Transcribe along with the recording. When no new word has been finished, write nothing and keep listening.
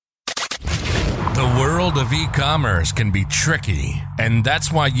world of e-commerce can be tricky, and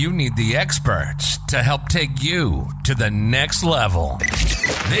that's why you need the experts to help take you to the next level.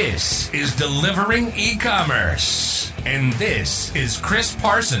 This is Delivering E-commerce, and this is Chris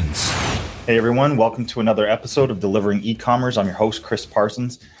Parsons. Hey everyone, welcome to another episode of Delivering E-commerce. I'm your host, Chris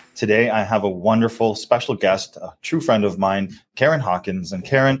Parsons. Today I have a wonderful special guest, a true friend of mine, Karen Hawkins. And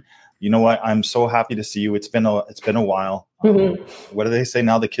Karen, you know what? I'm so happy to see you. It's been a while. What do they say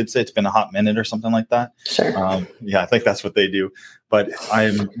now? The kids say it's been a hot minute or something like that. Sure. Yeah, I think that's what they do. But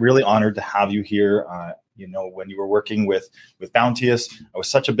I'm really honored to have you here. When you were working with Bounteous, I was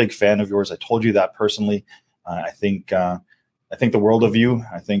such a big fan of yours. I told you that personally. I think the world of you.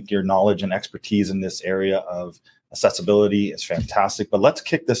 I think your knowledge and expertise in this area of accessibility is fantastic. But let's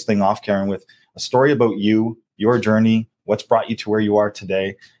kick this thing off, Karen, with a story about you, your journey, what's brought you to where you are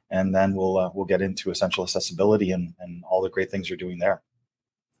today. And then we'll get into essential accessibility and all the great things you're doing there.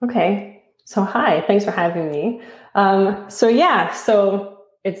 Okay. So hi, thanks for having me. So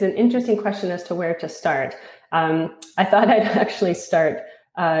it's an interesting question as to where to start. I thought I'd actually start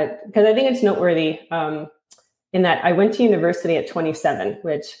because I think it's noteworthy in that I went to university at 27,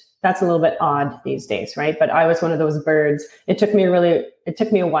 which that's a little bit odd these days, right? But I was one of those birds. It took me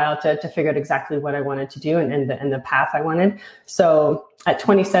a while to figure out exactly what I wanted to do and the path I wanted. So at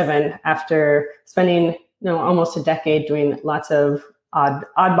 27, after spending almost a decade doing lots of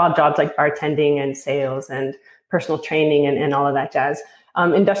oddball jobs like bartending and sales and personal training and all of that jazz,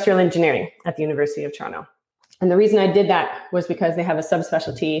 industrial engineering at the University of Toronto. And the reason I did that was because they have a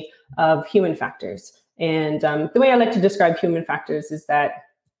subspecialty of human factors. And the way I like to describe human factors is that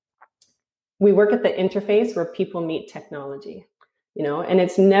we work at the interface where people meet technology, and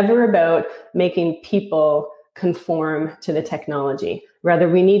it's never about making people conform to the technology. Rather,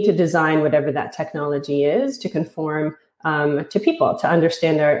 we need to design whatever that technology is to conform to people, to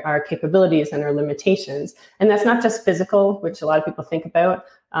understand our capabilities and our limitations. And that's not just physical, which a lot of people think about,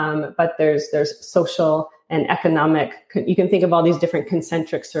 but there's social and economic. You can think of all these different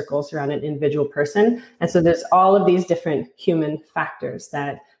concentric circles around an individual person. And so there's all of these different human factors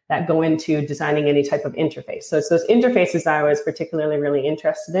that go into designing any type of interface. So it's those interfaces I was particularly really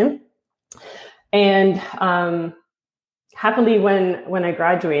interested in. And happily, when I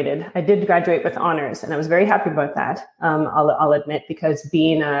graduated, I did graduate with honors, and I was very happy about that. I'll admit, because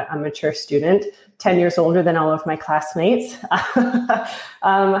being a mature student, 10 years older than all of my classmates,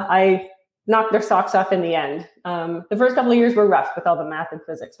 I knocked their socks off in the end. The first couple of years were rough with all the math and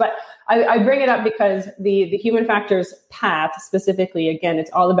physics, but I bring it up because the human factors path specifically, again,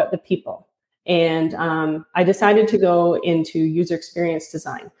 it's all about the people. And I decided to go into user experience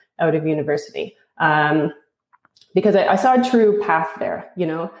design out of university because I saw a true path there.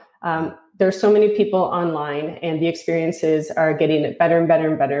 There's so many people online and the experiences are getting better and better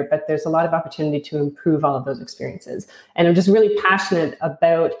and better, but there's a lot of opportunity to improve all of those experiences. And I'm just really passionate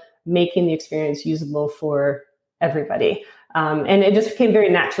about making the experience usable for everybody. And it just came very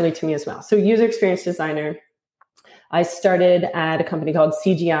naturally to me as well. So user experience designer, I started at a company called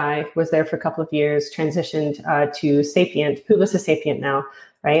CGI, was there for a couple of years, transitioned to Sapient. Publicis is Sapient now,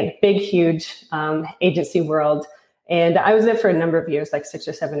 right? Big, huge agency world. And I was there for a number of years, like 6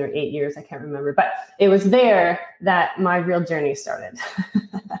 or 7 or 8 years, I can't remember. But it was there that my real journey started.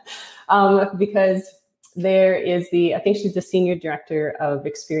 Because there is I think she's the senior director of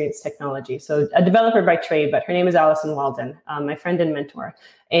experience technology. So a developer by trade, but her name is Alison Walden, my friend and mentor.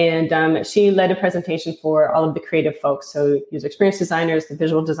 And she led a presentation for all of the creative folks. So user experience designers, the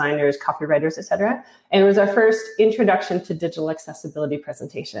visual designers, copywriters, et cetera. And it was our first introduction to digital accessibility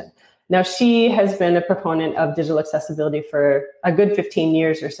presentation. Now, she has been a proponent of digital accessibility for a good 15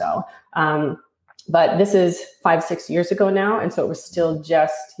 years or so. But this is 5-6 years ago now. And so it was still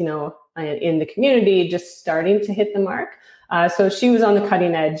just, in the community, just starting to hit the mark. So she was on the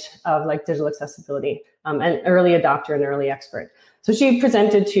cutting edge of digital accessibility, an early adopter, an early expert. So she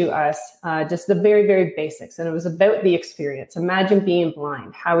presented to us just the very, very basics. And it was about the experience. Imagine being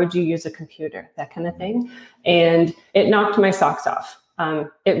blind. How would you use a computer? That kind of thing. And it knocked my socks off.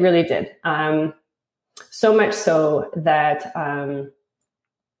 It really did. So much so that,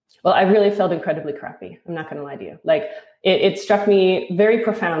 I really felt incredibly crappy. I'm not going to lie to you. It struck me very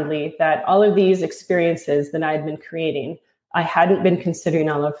profoundly that all of these experiences that I had been creating, I hadn't been considering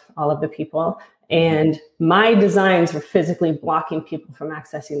all of the people, and my designs were physically blocking people from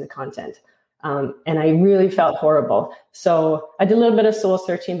accessing the content. And I really felt horrible. So I did a little bit of soul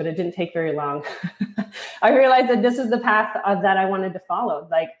searching, but it didn't take very long. I realized that this is the path that I wanted to follow.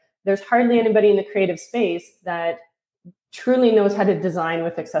 There's hardly anybody in the creative space that truly knows how to design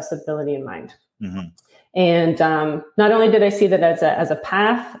with accessibility in mind. Mm-hmm. And not only did I see that as a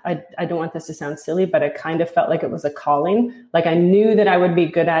path, I don't want this to sound silly, but I kind of felt like it was a calling. Like I knew that I would be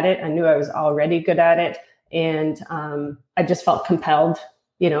good at it. I knew I was already good at it. And I just felt compelled,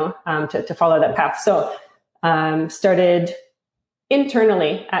 to follow that path. So started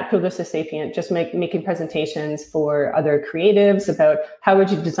internally at Publicis Sapient, just making presentations for other creatives about how would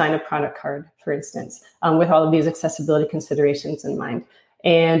you design a product card, for instance, with all of these accessibility considerations in mind.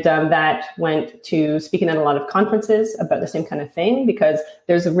 And that went to speaking at a lot of conferences about the same kind of thing, because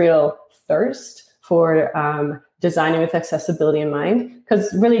there's a real thirst for designing with accessibility in mind.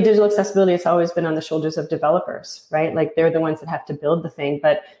 Because really digital accessibility has always been on the shoulders of developers, right? Like they're the ones that have to build the thing.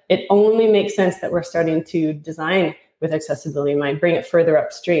 But it only makes sense that we're starting to design with accessibility in mind, bring it further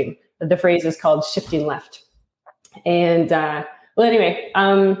upstream. The phrase is called shifting left. And anyway,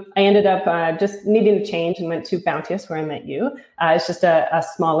 I ended up just needing to change and went to Bounteous, where I met you. It's just a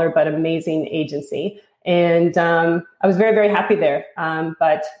smaller but amazing agency. And I was very, very happy there.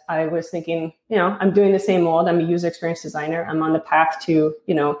 But I was thinking, I'm doing the same old. I'm a user experience designer. I'm on the path to,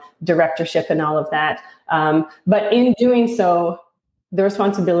 directorship and all of that. But in doing so, the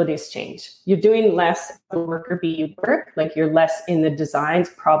responsibilities change. You're doing less worker bee work, like you're less in the designs,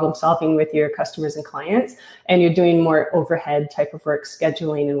 problem solving with your customers and clients, and you're doing more overhead type of work,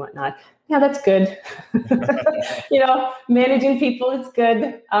 scheduling and whatnot. Yeah, that's good. Managing people, it's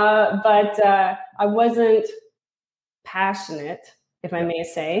good. But I wasn't passionate, if I may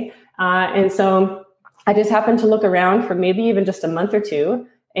say. And so I just happened to look around for maybe even just a month or two,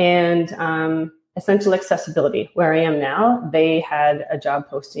 and Essential Accessibility, where I am now, they had a job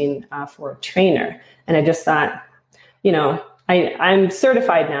posting for a trainer. And I just thought, I'm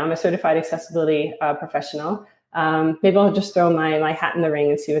certified now. I'm a certified accessibility professional. Maybe I'll just throw my hat in the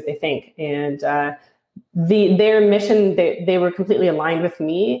ring and see what they think. And their mission, they were completely aligned with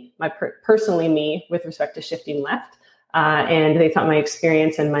me, personally me, with respect to shifting left. And they thought my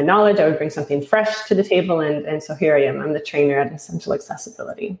experience and my knowledge, I would bring something fresh to the table. And so here I am. I'm the trainer at Essential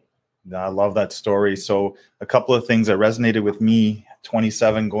Accessibility. I love that story. So a couple of things that resonated with me,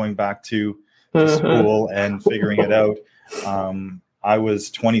 27, going back to school and figuring it out. I was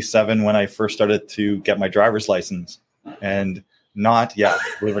 27 when I first started to get my driver's license, and believe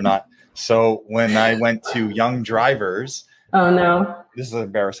it or not. So when I went to Young Drivers, oh no, this is an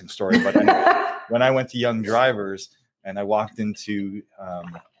embarrassing story, but anyway, when I went to Young Drivers and I walked into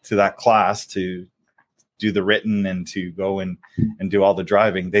to that class to do the written and to go and do all the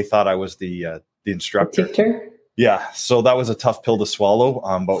driving, they thought I was the instructor. Teacher? Yeah, so that was a tough pill to swallow.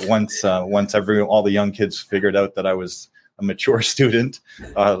 But once all the young kids figured out that I was a mature student,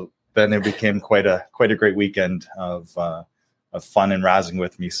 then it became quite a great weekend of fun and razzing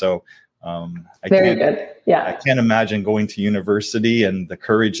with me. So very good. Yeah, I can't imagine going to university and the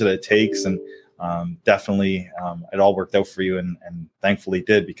courage that it takes, and definitely it all worked out for you, and thankfully it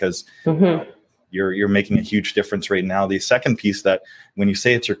did, because you're making a huge difference right now. The second piece, that when you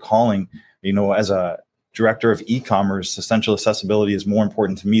say it's your calling, as a director of e-commerce, essential accessibility is more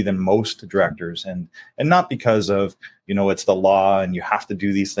important to me than most directors, and not because of it's the law and you have to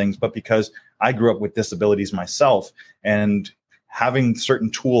do these things, but because I grew up with disabilities myself, and having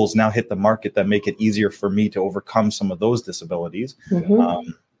certain tools now hit the market that make it easier for me to overcome some of those disabilities,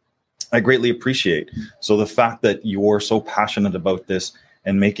 I greatly appreciate. So the fact that you're so passionate about this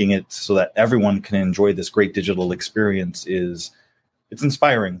and making it so that everyone can enjoy this great digital experience it's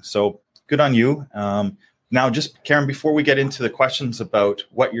inspiring. So good on you. Now, just Karen, before we get into the questions about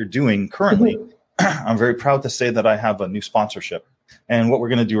what you're doing currently, I'm very proud to say that I have a new sponsorship. And what we're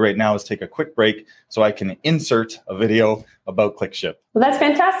going to do right now is take a quick break so I can insert a video about ClickShip. Well, that's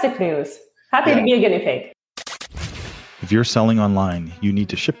fantastic news. Happy to be a guinea pig. If you're selling online, you need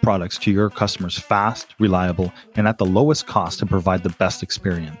to ship products to your customers fast, reliable, and at the lowest cost to provide the best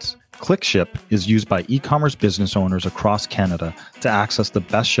experience. ClickShip is used by e-commerce business owners across Canada to access the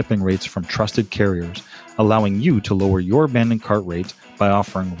best shipping rates from trusted carriers, allowing you to lower your abandoned cart rates by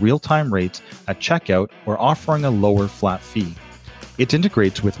offering real-time rates at checkout or offering a lower flat fee. It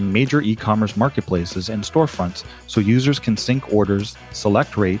integrates with major e-commerce marketplaces and storefronts so users can sync orders,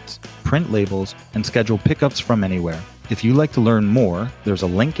 select rates, print labels, and schedule pickups from anywhere. If you'd like to learn more, there's a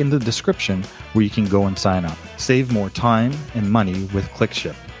link in the description where you can go and sign up. Save more time and money with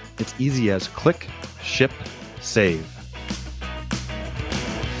ClickShip. It's easy as click, ship, save.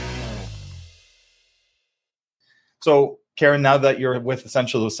 So, Karen, now that you're with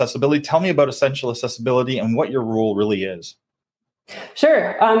Essential Accessibility, tell me about Essential Accessibility and what your role really is.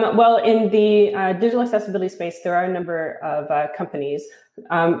 Sure. Well, in the digital accessibility space, there are a number of companies,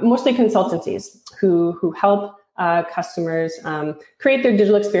 mostly consultancies, who help customers create their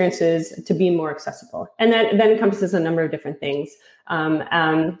digital experiences to be more accessible. And that then encompasses a number of different things.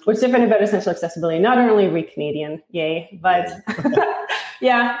 What's different about essential accessibility, not only are we Canadian, yay, but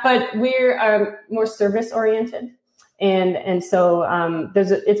but we're more service oriented. And so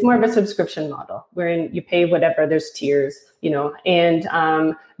it's more of a subscription model wherein you pay whatever, there's tiers,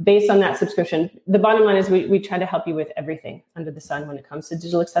 and based on that subscription, the bottom line is we try to help you with everything under the sun when it comes to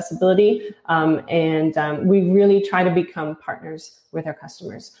digital accessibility. And we really try to become partners with our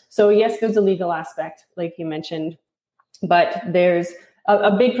customers. So yes, there's a legal aspect, like you mentioned, but there's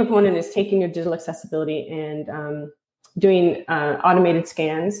a big proponent is taking your digital accessibility and doing automated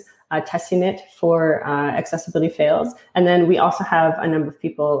scans, testing it for accessibility fails. And then we also have a number of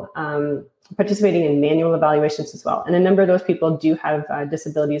people participating in manual evaluations as well. And a number of those people do have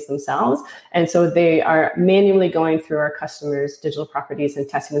disabilities themselves. And so they are manually going through our customers' digital properties and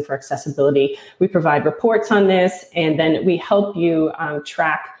testing them for accessibility. We provide reports on this, and then we help you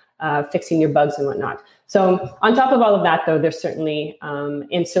track fixing your bugs and whatnot. So on top of all of that, though, there's certainly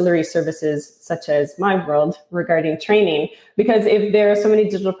ancillary services such as MyWorld regarding training, because if there are so many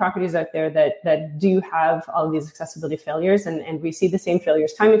digital properties out there that do have all of these accessibility failures, and we see the same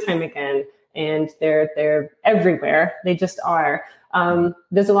failures time and time again, and they're everywhere, they just are,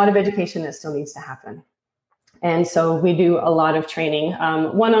 there's a lot of education that still needs to happen. And so we do a lot of training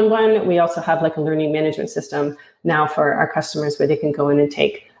one-on-one. We also have like a learning management system now for our customers where they can go in and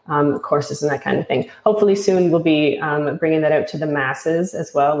take courses and that kind of thing. Hopefully soon we'll be bringing that out to the masses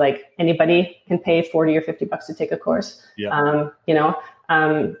as well. Like anybody can pay $40 or $50 to take a course. Just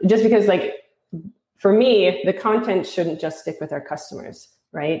because like for me, the content shouldn't just stick with our customers,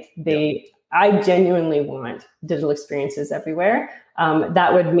 right? I genuinely want digital experiences everywhere.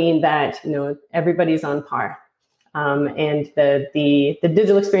 That would mean that, everybody's on par. And the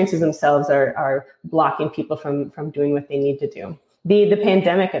digital experiences themselves are blocking people from doing what they need to do. The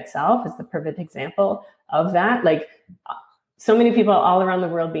pandemic itself is the perfect example of that. Like so many people all around the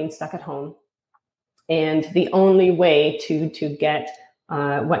world being stuck at home, and the only way to get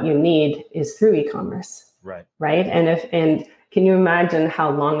what you need is through e-commerce. Right. And can you imagine how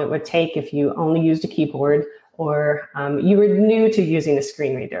long it would take if you only used a keyboard or you were new to using a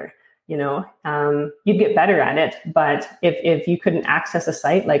screen reader? You'd get better at it. But if you couldn't access a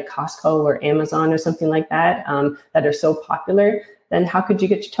site like Costco or Amazon or something like that, that are so popular, then how could you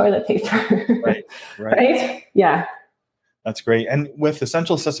get your toilet paper? Right? Yeah. That's great. And with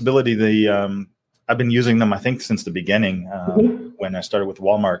Essential Accessibility, I've been using them, I think, since the beginning when I started with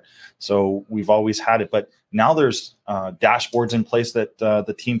Walmart. So we've always had it. But now there's dashboards in place that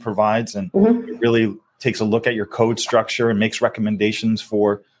the team provides, and it really takes a look at your code structure and makes recommendations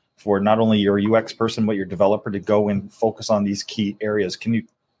for not only your UX person, but your developer to go and focus on these key areas. Can you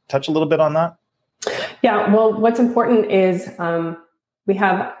touch a little bit on that? Yeah, well, what's important is we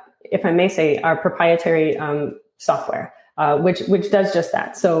have, if I may say, our proprietary software, which does just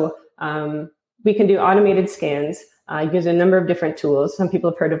that. So we can do automated scans, use a number of different tools. Some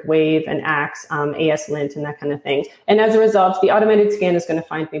people have heard of Wave and Axe, ASLint, and that kind of thing. And as a result, the automated scan is going to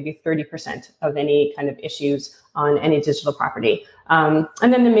find maybe 30% of any kind of issues on any digital property. And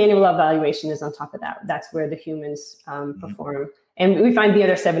then the manual evaluation is on top of that. That's where the humans perform. And we find the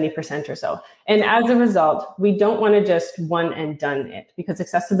other 70% or so. And as a result, we don't want to just one and done it, because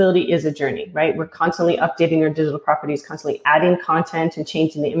accessibility is a journey, right? We're constantly updating our digital properties, constantly adding content and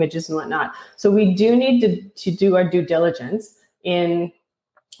changing the images and whatnot. So we do need to do our due diligence in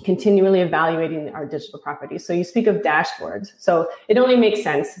continually evaluating our digital properties. So you speak of dashboards. So it only makes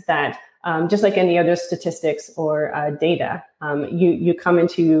sense that just like any other statistics or data, you come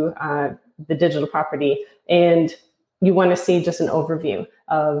into the digital property and you want to see just an overview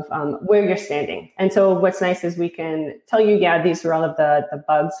of where you're standing. And so what's nice is we can tell you, these are all of the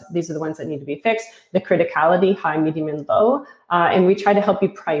bugs. These are the ones that need to be fixed, the criticality, high, medium, and low. And we try to help you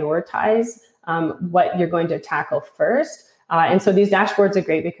prioritize what you're going to tackle first. And so these dashboards are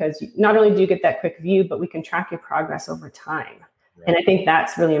great because not only do you get that quick view, but we can track your progress over time. Right. And I think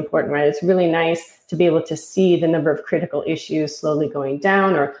that's really important, right? It's really nice to be able to see the number of critical issues slowly going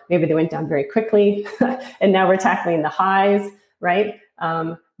down, or maybe they went down very quickly and now we're tackling the highs, right?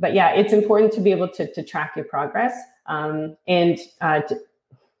 But yeah, it's important to be able to track your progress.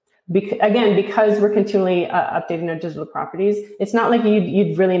 Because we're continually updating our digital properties, it's not like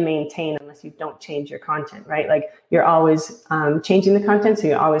you'd really maintain unless you don't change your content, right? Like you're always changing the content, so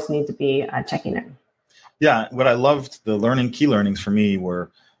you always need to be checking it. Yeah, what I loved, the key learnings for me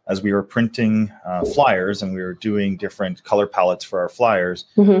were, as we were printing flyers and we were doing different color palettes for our flyers,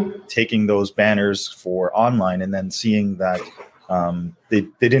 taking those banners for online and then seeing that they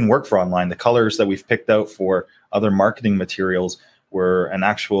didn't work for online. The colors that we've picked out for other marketing materials were an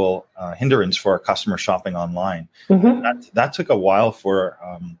actual hindrance for our customer shopping online. That took a while for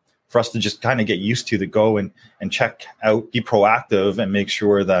us to just kind of get used to go and check out, be proactive, and make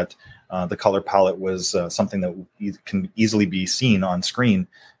sure that the color palette was something that can easily be seen on screen.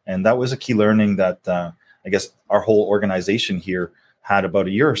 And that was a key learning that I guess our whole organization here had about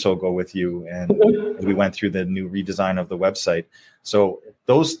a year or so ago with you. And we went through the new redesign of the website. So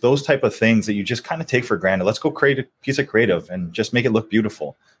those type of things that you just kind of take for granted. Let's go create a piece of creative and just make it look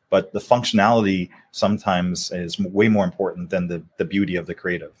beautiful. But the functionality sometimes is way more important than the beauty of the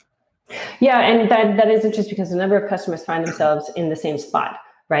creative. Yeah, and that is interesting because a number of customers find themselves in the same spot,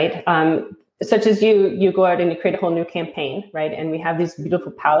 right? Such as you go out and you create a whole new campaign, right? And we have these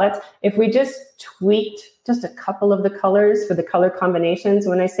beautiful palettes. If we just tweaked just a couple of the colors for the color combinations,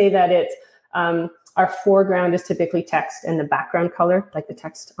 when I say that it's our foreground is typically text and the background color, like the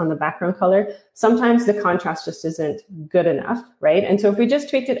text on the background color, sometimes the contrast just isn't good enough, right? And so if we just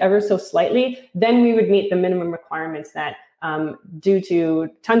tweaked it ever so slightly, then we would meet the minimum requirements that due to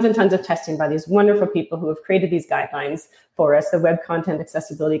tons and tons of testing by these wonderful people who have created these guidelines for us, the Web Content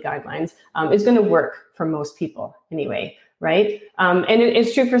Accessibility Guidelines, is going to work for most people anyway, right? And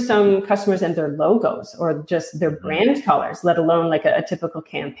it's true for some customers and their logos or just their brand colors, let alone like a typical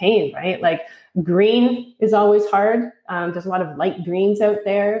campaign, right? Like green is always hard. There's a lot of light greens out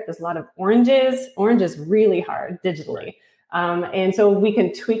there. There's a lot of oranges. Orange is really hard digitally. And so we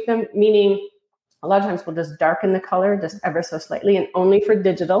can tweak them, meaning a lot of times we'll just darken the color just ever so slightly, and only for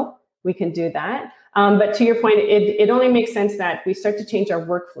digital, we can do that. But to your point, it only makes sense that we start to change our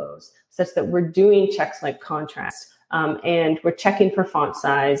workflows such that we're doing checks like contrast, and we're checking for font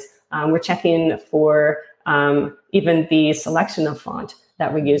size. We're checking for even the selection of font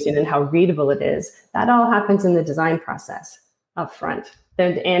that we're using and how readable it is. That all happens in the design process up front.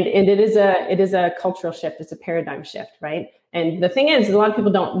 And it is a cultural shift. It's a paradigm shift, right? And the thing is, a lot of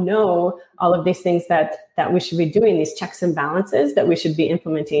people don't know all of these things that we should be doing, these checks and balances that we should be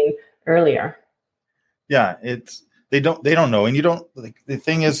implementing earlier. Yeah, they don't know. And you don't, like, the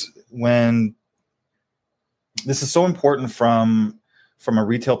thing is, when this is so important from a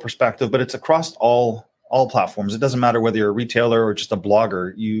retail perspective, but it's across all platforms. It doesn't matter whether you're a retailer or just a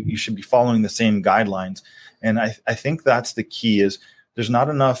blogger, you should be following the same guidelines. And I think that's the key, is there's not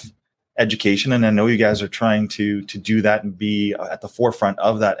enough education. And I know you guys are trying to do that and be at the forefront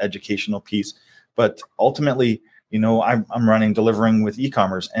of that educational piece. But ultimately, I'm delivering with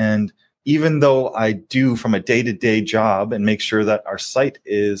e-commerce. And even though I do from a day-to-day job and make sure that our site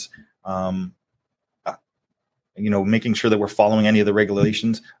is, making sure that we're following any of the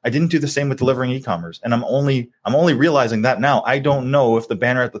regulations, I didn't do the same with delivering e-commerce. And I'm only realizing that now. I don't know if the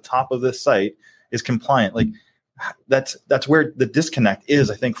banner at the top of this site is compliant. Like, that's where the disconnect is,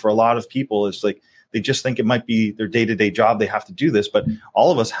 I think, for a lot of people. Is like they just think it might be their day-to-day job, they have to do this, but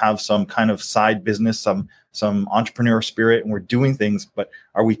all of us have some kind of side business, some entrepreneur spirit, and we're doing things. But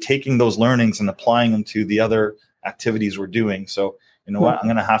are we taking those learnings and applying them to the other activities we're doing? So you know what, I'm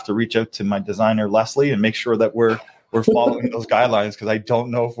going to have to reach out to my designer Leslie and make sure that we're following those guidelines, because I don't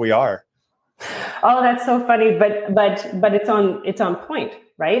know if we are. Oh, that's so funny, but it's on point,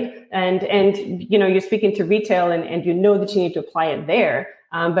 right? And you're speaking to retail, and you know that you need to apply it there.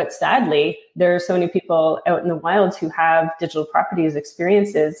 But sadly, there are so many people out in the wild who have digital properties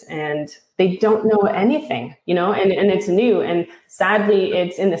experiences, and they don't know anything, and it's new. And sadly,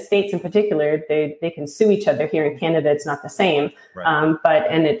 it's in the States in particular, they can sue each other. Here in Canada, it's not the same. Right. But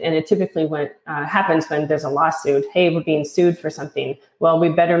it typically happens when there's a lawsuit. Hey, we're being sued for something. Well, we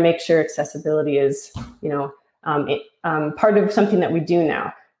better make sure accessibility is, part of something that we do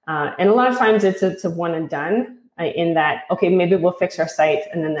now. And a lot of times it's a one and done. In that, okay, maybe we'll fix our site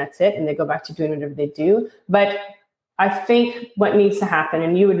and then that's it, and they go back to doing whatever they do. But I think what needs to happen,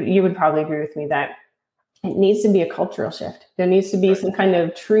 and you would probably agree with me, that it needs to be a cultural shift. There needs to be some kind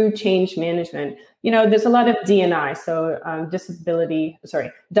of true change management. There's a lot of D&I, so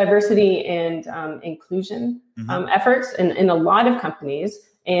diversity and inclusion efforts in a lot of companies,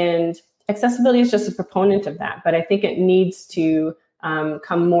 and accessibility is just a proponent of that. But I think it needs to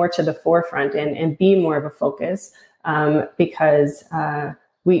come more to the forefront and be more of a focus, because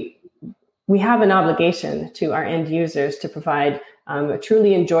we have an obligation to our end users to provide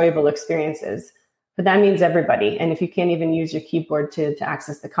truly enjoyable experiences. But that means everybody. And if you can't even use your keyboard to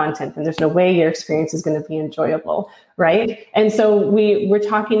access the content, then there's no way your experience is going to be enjoyable, right? And so we're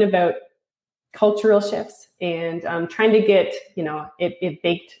talking about cultural shifts and trying to get it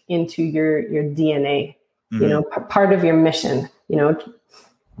baked into your DNA, part of your mission.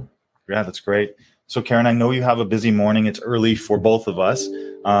 Yeah, that's great. So Karen, I know you have a busy morning. It's early for both of us.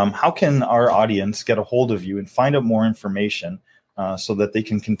 How can our audience get a hold of you and find out more information so that they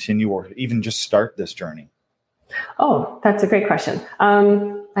can continue or even just start this journey? Oh, that's a great question.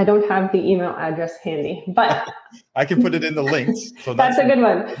 I don't have the email address handy, but I can put it in the links. So that's a good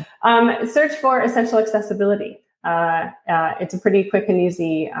one. Search for Essential Accessibility. It's a pretty quick and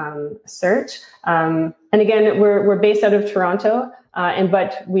easy search. And again, we're based out of Toronto,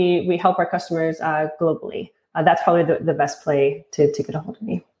 but we help our customers globally. That's probably the best play to get a hold of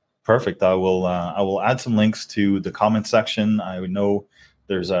me. Perfect. I will add some links to the comment section. I would know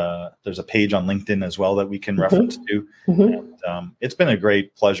there's a page on LinkedIn as well that we can reference to. And, it's been a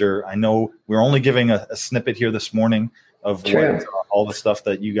great pleasure. I know we're only giving a snippet here this morning of all the stuff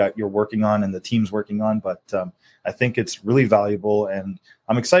that you're working on and the team's working on, but I think it's really valuable, and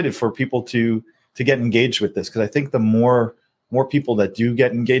I'm excited for people to get engaged with this, because I think the more people that do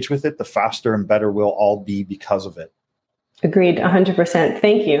get engaged with it, the faster and better we'll all be because of it. Agreed, 100%.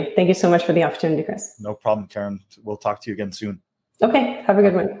 Thank you. Thank you so much for the opportunity, Chris. No problem, Karen. We'll talk to you again soon. Okay, have a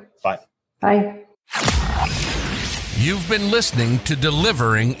good one. Bye. Bye. You've been listening to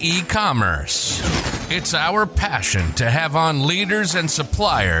Delivering E-Commerce. It's our passion to have on leaders and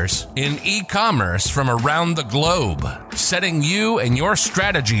suppliers in e-commerce from around the globe, setting you and your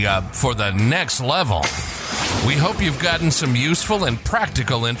strategy up for the next level. We hope you've gotten some useful and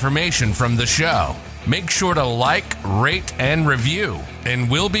practical information from the show. Make sure to like, rate, and review, and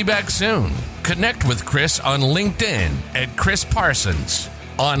we'll be back soon. Connect with Chris on LinkedIn at Chris Parsons,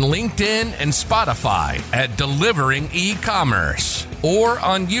 on LinkedIn and Spotify at Delivering E-Commerce, or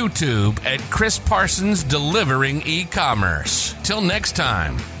on YouTube at Chris Parsons Delivering E-Commerce. Till next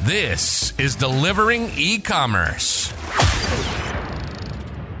time, this is Delivering E-Commerce.